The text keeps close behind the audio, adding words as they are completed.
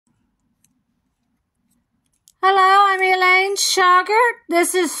Hello, I'm Elaine Shauger.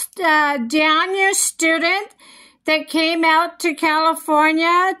 This is Dan, your student that came out to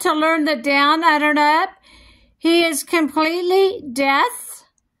California to learn the down, under, and up. He is completely deaf.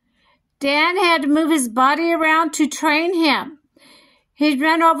 Dan had to move his body around to train him. He's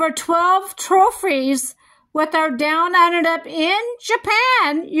run over 12 trophies with our down, under, and up in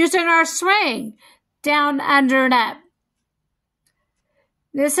Japan using our swing, down, under, and up.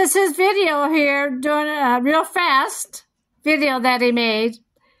 This is his video here, doing a real fast video that he made.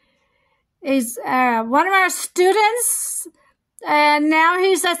 He's one of our students, and now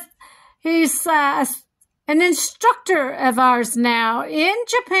he's an instructor of ours now in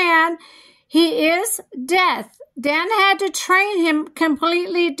Japan. He is deaf. Dan had to train him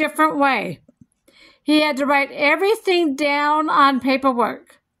completely different way. He had to write everything down on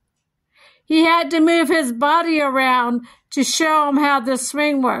paperwork. He had to move his body around to show him how the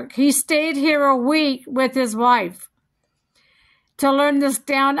swing worked. He stayed here a week with his wife to learn this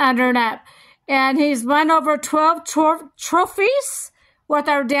down, under, and up. And he's won over 12 trophies with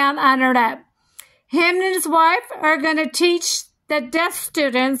our down, under, and up. Him and his wife are going to teach the deaf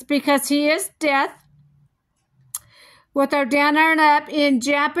students, because he is deaf, with our down, under, and up in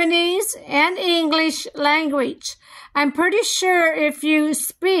Japanese and English language. I'm pretty sure if you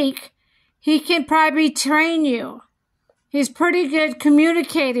speak, he can probably train you. He's pretty good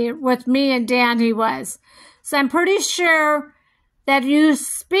communicating with me and Dan, he was. So I'm pretty sure that if you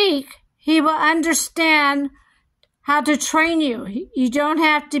speak, he will understand how to train you. You don't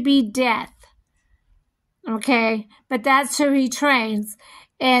have to be deaf. Okay? But that's who he trains.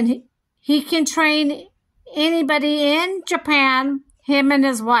 And he can train anybody in Japan, him and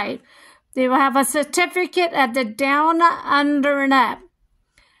his wife. They will have a certificate of the down, under, and up.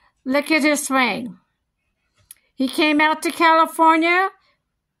 Look at his swing. He came out to California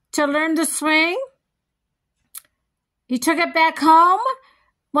to learn the swing. He took it back home,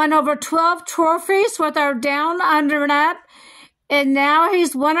 won over 12 trophies with our down, under, and up. And now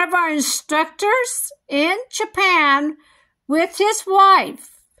he's one of our instructors in Japan with his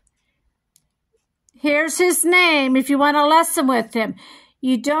wife. Here's his name if you want a lesson with him.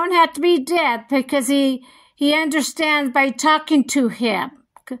 You don't have to be deaf, because he understands by talking to him.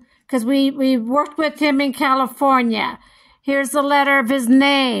 Because we worked with him in California. Here's the letter of his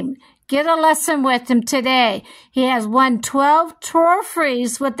name. Get a lesson with him today. He has won 12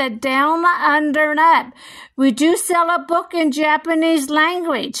 trophies with the down, under, and up. We do sell a book in Japanese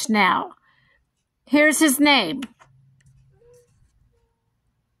language now. Here's his name.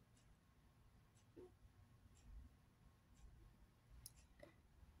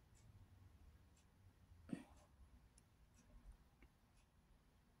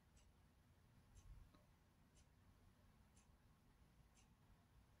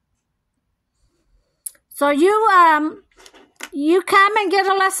 So you come and get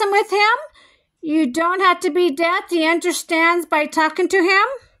a lesson with him. You don't have to be deaf. He understands by talking to him.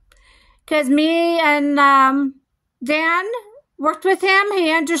 Because me and Dan worked with him.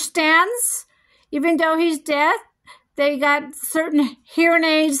 He understands. Even though he's deaf, they got certain hearing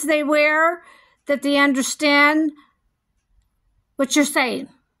aids they wear that they understand what you're saying.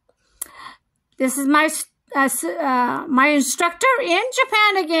 This is my instructor in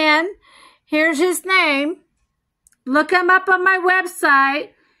Japan again. Here's his name. Look him up on my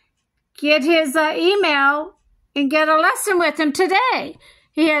website. Get his email and get a lesson with him today.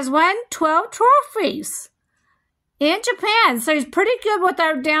 He has won 12 trophies in Japan. So he's pretty good with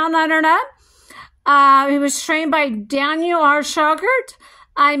our down, under, and up. He was trained by Daniel R. Shauger.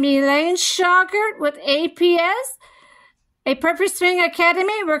 I'm Elaine Shauger with APS, a Perfect Swing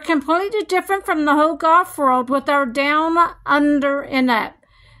Academy. We're completely different from the whole golf world with our down, under, and up.